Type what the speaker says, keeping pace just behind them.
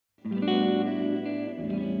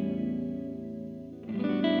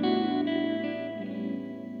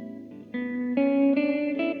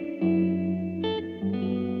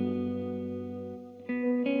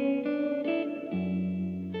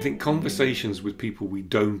think conversations with people we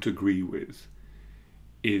don't agree with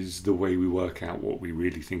is the way we work out what we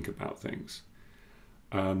really think about things.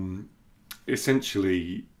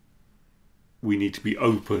 Essentially, we need to be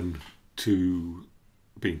open to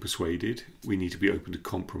being persuaded. We need to be open to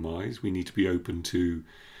compromise. We need to be open to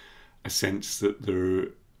a sense that there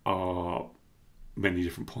are many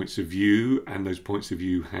different points of view, and those points of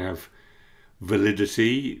view have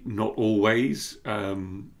validity, not always,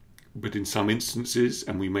 but in some instances,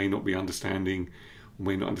 and we may not be understanding,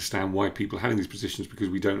 we may not understand why people are having these positions because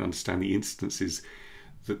we don't understand the instances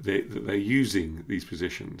that they're using these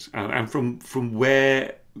positions, and from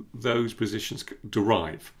where those positions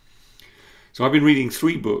derive. So I've been reading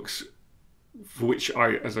 3 books for which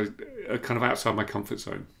are kind of outside my comfort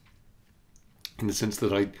zone, in the sense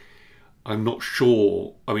that I'm not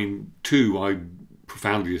sure. I mean, 2 I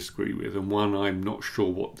profoundly disagree with, and 1 I'm not sure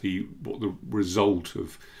what the result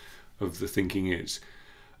of the thinking is.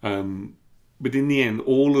 But in the end,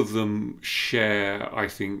 all of them share, I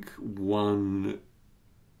think, one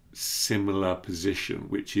similar position,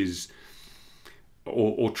 which is,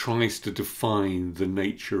 or tries to define the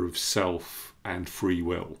nature of self and free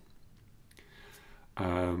will.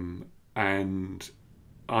 And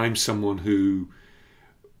I'm someone who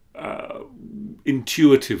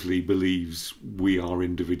intuitively believes we are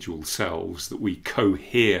individual selves, that we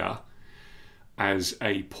cohere as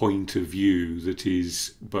a point of view that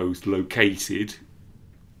is both located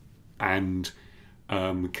and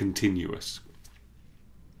continuous.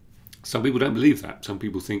 Some people don't believe that. Some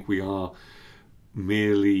people think we are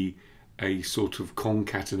merely a sort of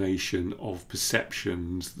concatenation of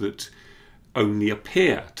perceptions that only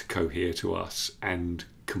appear to cohere to us and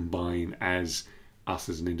combine as us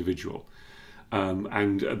as an individual.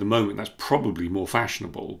 And at the moment that's probably more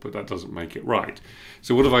fashionable, but that doesn't make it right.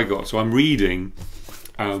 So what have I got? So I'm reading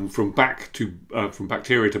From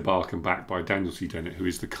Bacteria to Bark and Back by Daniel C. Dennett, who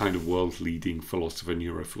is the kind of world's leading philosopher,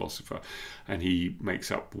 neurophilosopher, and he makes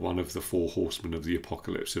up one of the 4 horsemen of the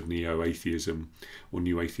apocalypse of neo-atheism, or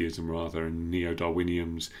new atheism rather, and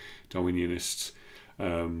neo-Darwinians, Darwinianists,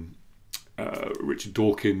 Richard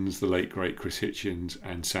Dawkins, the late great Chris Hitchens,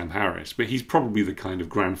 and Sam Harris. But he's probably the kind of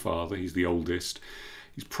grandfather. He's the oldest.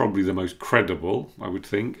 He's probably the most credible, I would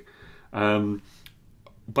think.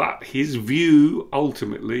 But his view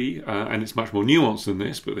ultimately, and it's much more nuanced than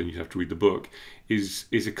this, but then you have to read the book, is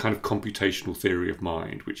a kind of computational theory of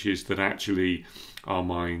mind, which is that actually our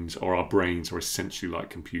minds or our brains are essentially like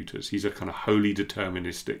computers. He's a kind of wholly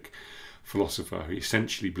deterministic philosopher who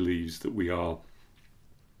essentially believes that we are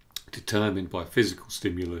determined by physical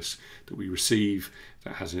stimulus that we receive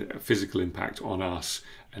that has a physical impact on us,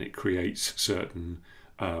 and it creates certain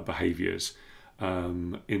behaviours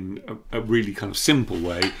in a really kind of simple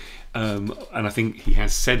way. And I think he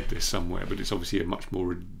has said this somewhere, but it's obviously a much more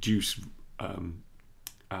reduced,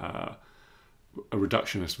 a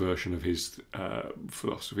reductionist version of his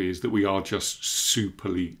philosophy, is that we are just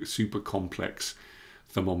super complex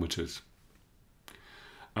thermometers.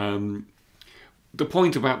 The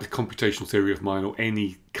point about the computational theory of mind, or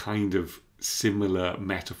any kind of similar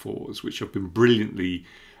metaphors, which have been brilliantly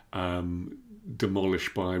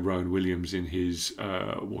demolished by Rowan Williams in his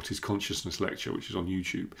What is Consciousness lecture, which is on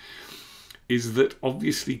YouTube, is that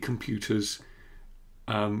obviously computers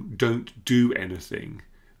don't do anything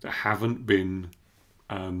that haven't been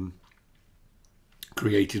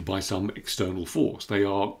created by some external force. They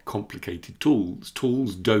are complicated tools.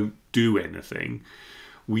 Tools don't do anything.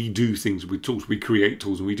 We do things with tools. We create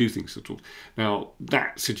tools and we do things with tools. Now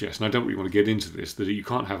that suggests, and I don't really want to get into this, that you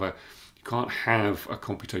can't have a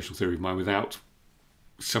computational theory of mind without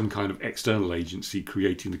some kind of external agency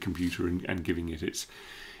creating the computer and giving it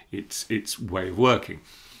its way of working.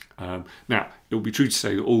 Now it will be true to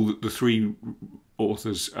say that all the 3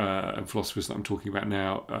 authors and philosophers that I'm talking about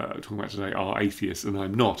today are atheists, and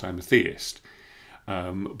I'm not. I'm a theist,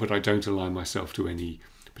 but I don't align myself to any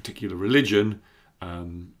particular religion.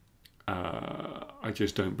 I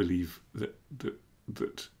just don't believe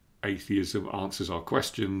that atheism answers our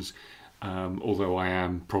questions, although I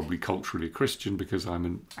am probably culturally Christian because I'm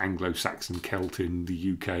an Anglo-Saxon Celt in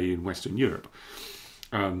the UK and Western Europe.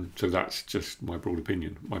 So that's just my broad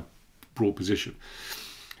opinion, my broad position.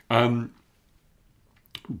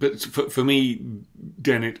 But for me,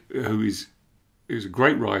 Dennett, who is a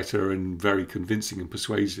great writer and very convincing and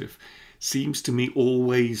persuasive, seems to me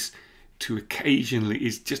always to occasionally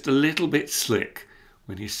is just a little bit slick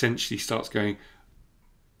when he essentially starts going,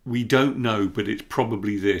 we don't know, but it's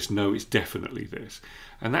probably this. No, it's definitely this.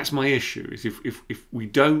 And that's my issue, is if we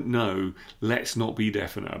don't know, let's not be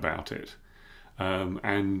definite about it.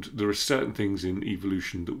 And there are certain things in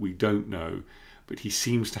evolution that we don't know, but he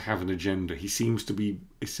seems to have an agenda. He seems to be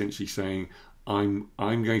essentially saying, I'm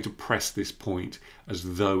going to press this point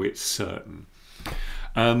as though it's certain.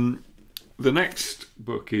 The next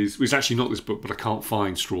book is actually not this book, but I can't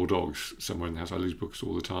find Straw Dogs somewhere in the house. I lose books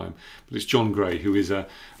all the time. But it's John Gray, who is an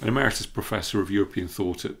emeritus professor of European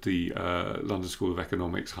thought at the London School of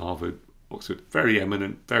Economics, Harvard, Oxford. Very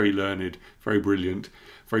eminent, very learned, very brilliant,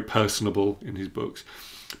 very personable in his books.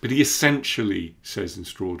 But he essentially says in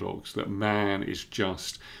Straw Dogs that man is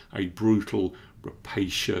just a brutal,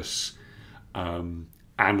 rapacious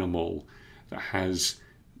animal that has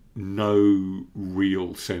no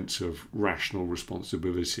real sense of rational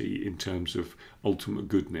responsibility in terms of ultimate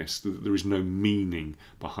goodness. There is no meaning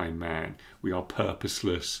behind man. We are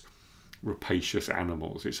purposeless, rapacious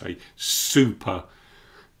animals. It's a super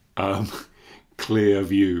clear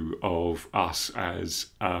view of us as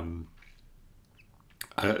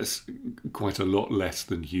quite a lot less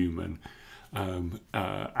than human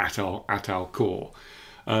at our core.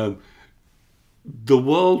 The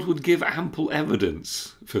world would give ample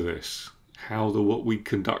evidence for this, what we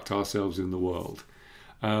conduct ourselves in the world.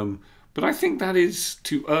 But I think that is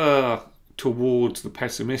to err towards the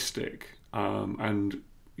pessimistic, and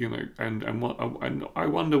I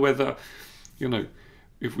wonder whether,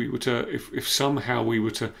 if we were to, if somehow we were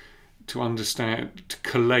to understand, to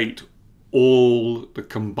collate all the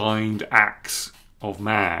combined acts of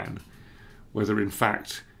man, whether in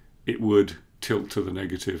fact it would tilt to the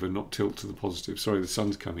negative and not tilt to the positive. Sorry, the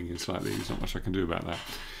sun's coming in slightly. There's not much I can do about that.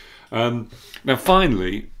 Now,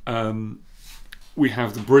 finally, we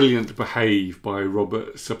have the brilliant Behave by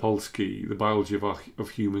Robert Sapolsky, The Biology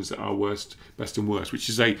of Humans at Our Worst, Best and Worst, which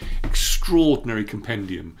is a extraordinary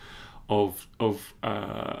compendium of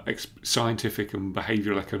scientific and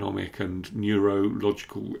behavioural economic and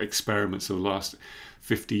neurological experiments of the last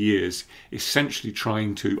 50 years, essentially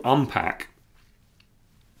trying to unpack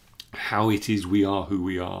how it is we are who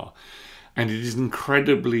we are. And it is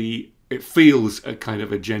it feels a kind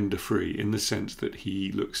of agenda free, in the sense that he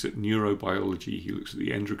looks at neurobiology, he looks at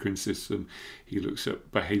the endocrine system, he looks at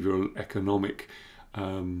behavioural economic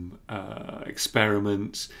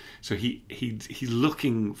experiments. So he's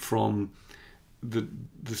looking from the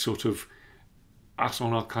sort of us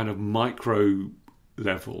on our kind of micro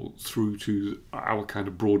level through to our kind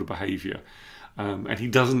of broader behaviour, and he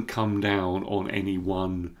doesn't come down on any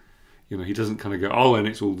one. He doesn't kind of go, oh, and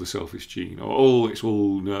it's all the selfish gene, or oh, it's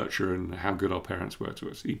all nurture and how good our parents were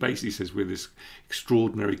to us. He basically says we're this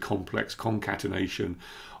extraordinary complex concatenation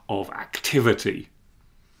of activity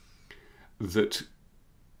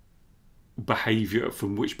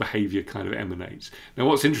from which behaviour kind of emanates. Now,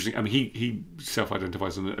 what's interesting, I mean, he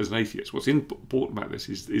self-identifies as an atheist. What's important about this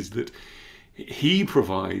is that he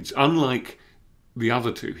provides, unlike the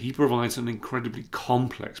other two, he provides an incredibly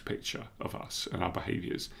complex picture of us and our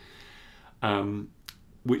behaviours.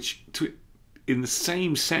 Which, in the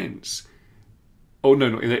same sense, in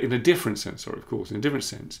a different sense, sorry, of course, in a different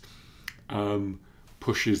sense,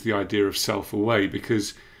 pushes the idea of self away,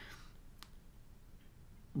 because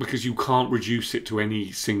you can't reduce it to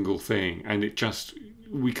any single thing, and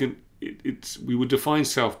we would define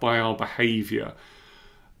self by our behaviour,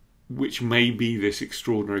 which may be this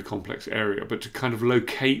extraordinary complex area, but to kind of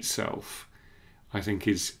locate self, I think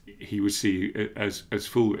he would see as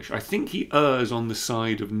foolish. I think he errs on the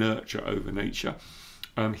side of nurture over nature.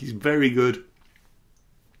 He's very good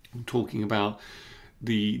talking about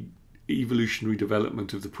the evolutionary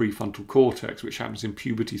development of the prefrontal cortex, which happens in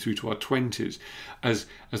puberty through to our 20s, as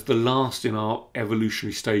the last in our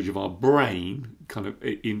evolutionary stage of our brain, kind of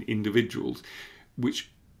in individuals,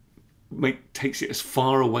 which takes it as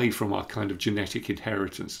far away from our kind of genetic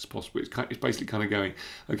inheritance as possible. It's basically kind of going,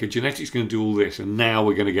 okay, genetics is going to do all this, and now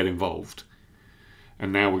we're going to get involved,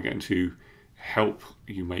 and now we're going to help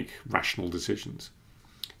you make rational decisions,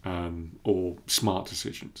 or smart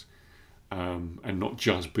decisions, and not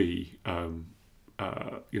just be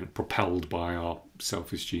propelled by our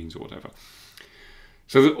selfish genes or whatever.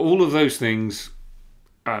 So that all of those things,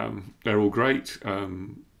 they're all great.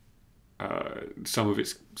 Some of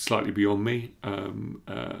it's slightly beyond me.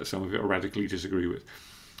 Some of it I radically disagree with.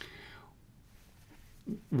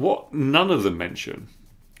 What none of them mention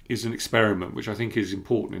is an experiment, which I think is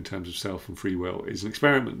important in terms of self and free will. Is an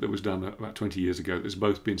experiment that was done about 20 years ago that's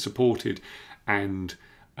both been supported and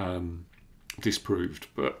disproved.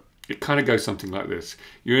 But it kind of goes something like this.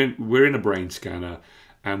 We're in a brain scanner,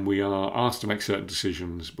 and we are asked to make certain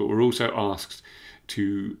decisions, but we're also asked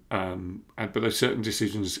to, but those certain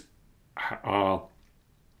decisions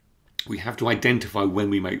we have to identify when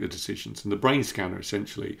we make the decisions, and the brain scanner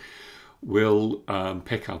essentially will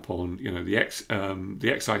pick up on,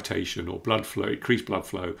 the excitation or blood flow, increased blood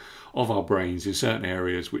flow of our brains in certain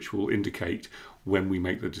areas, which will indicate when we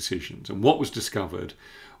make the decisions. And what was discovered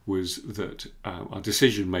was that our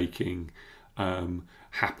decision making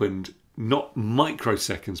happened not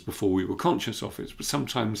microseconds before we were conscious of it, but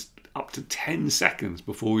sometimes up to 10 seconds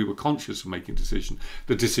before we were conscious of making a decision,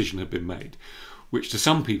 the decision had been made, which to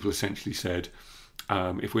some people essentially said,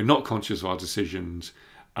 if we're not conscious of our decisions,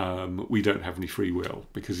 we don't have any free will,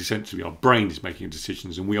 because essentially our brain is making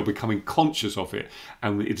decisions and we are becoming conscious of it,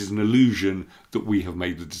 and it is an illusion that we have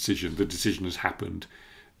made the decision. The decision has happened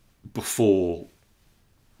before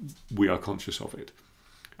we are conscious of it.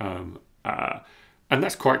 And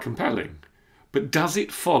that's quite compelling. But does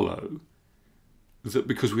it follow that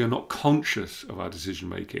because we are not conscious of our decision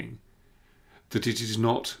making, that it is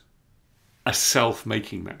not a self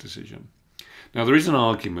making that decision? Now, there is an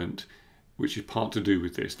argument which is part to do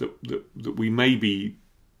with this, that we may be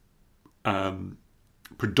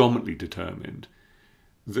predominantly determined,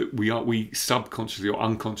 that we subconsciously or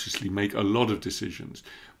unconsciously make a lot of decisions,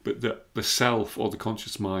 but that the self or the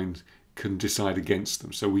conscious mind can decide against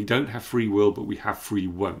them. So we don't have free will, but we have free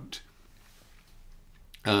won't,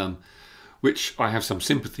 which I have some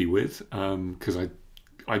sympathy with, because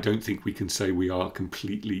I don't think we can say we are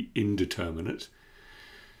completely indeterminate.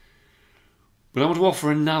 But I want to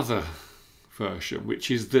offer another version,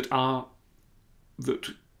 which is that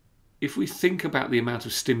if we think about the amount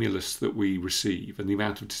of stimulus that we receive and the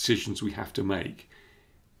amount of decisions we have to make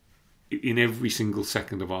in every single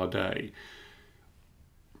second of our day,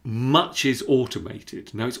 much is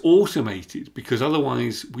automated. Now, it's automated because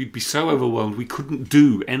otherwise we'd be so overwhelmed we couldn't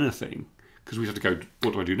do anything, because we'd have to go,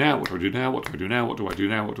 what do I do now? What do I do now? What do I do now? What do I do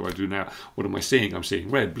now? What do I do now? What am I seeing? I'm seeing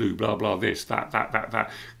red, blue, blah, blah, this, that.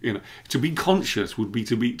 To be conscious would be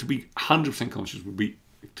to be 100% conscious would be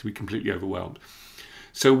to be completely overwhelmed.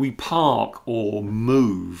 So we park or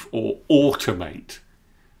move or automate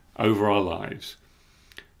over our lives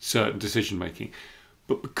certain decision making.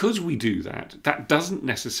 But because we do that, that doesn't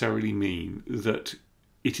necessarily mean that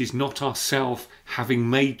it is not ourself having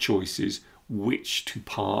made choices which to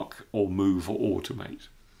park or move or automate.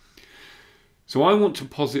 So I want to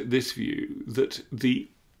posit this view that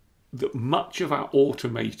that much of our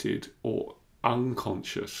automated or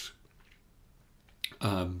unconscious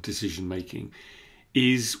decision making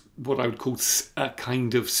is what I would call a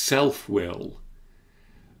kind of self-will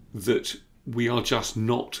that we are just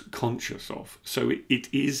not conscious of. So it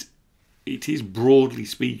is broadly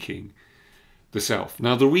speaking the self.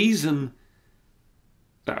 Now, the reason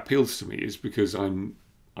that appeals to me is because I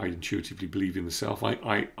intuitively believe in the self.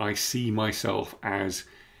 I see myself as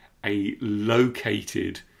a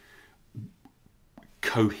located,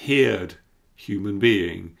 cohered human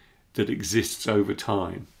being that exists over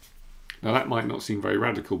time. Now, that might not seem very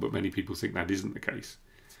radical, but many people think that isn't the case.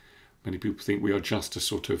 Many people think we are just a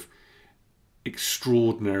sort of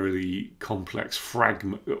extraordinarily complex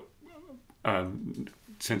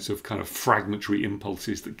sense of kind of fragmentary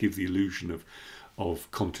impulses that give the illusion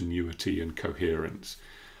of continuity and coherence.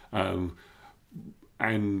 And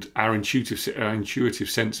our intuitive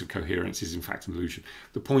sense of coherence is in fact an illusion.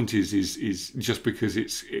 The point is just because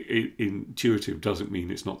it's intuitive doesn't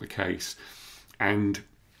mean it's not the case. And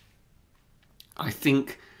I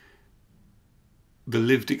think the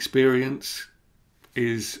lived experience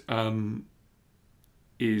is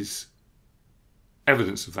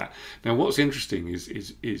evidence of that. Now, what's interesting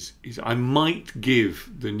is I might give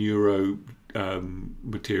the neuro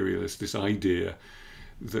materialist this idea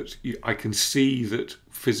that I can see that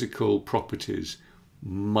physical properties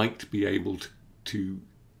might be able to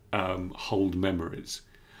hold memories.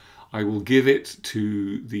 I will give it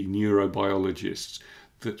to the neurobiologists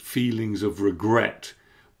that feelings of regret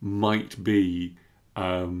might be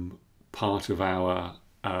part of our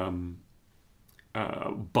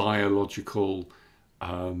biological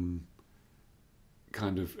kind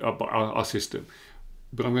of our system.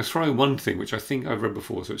 But I'm going to throw in one thing which I think I've read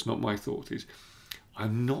before, so it's not my thought, is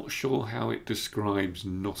I'm not sure how it describes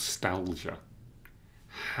nostalgia.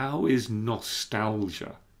 How is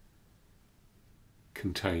nostalgia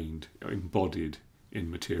contained, embodied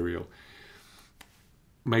in material?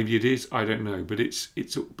 Maybe it is, I don't know,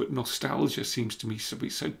 but nostalgia seems to me to be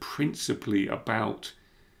so principally about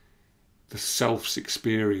the self's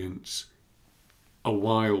experience a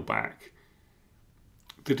while back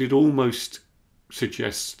that it almost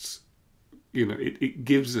suggests, it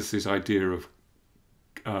gives us this idea of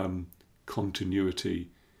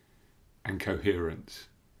continuity and coherence.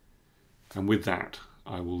 And with that,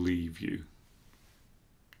 I will leave you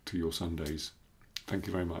to your Sundays. Thank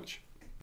you very much.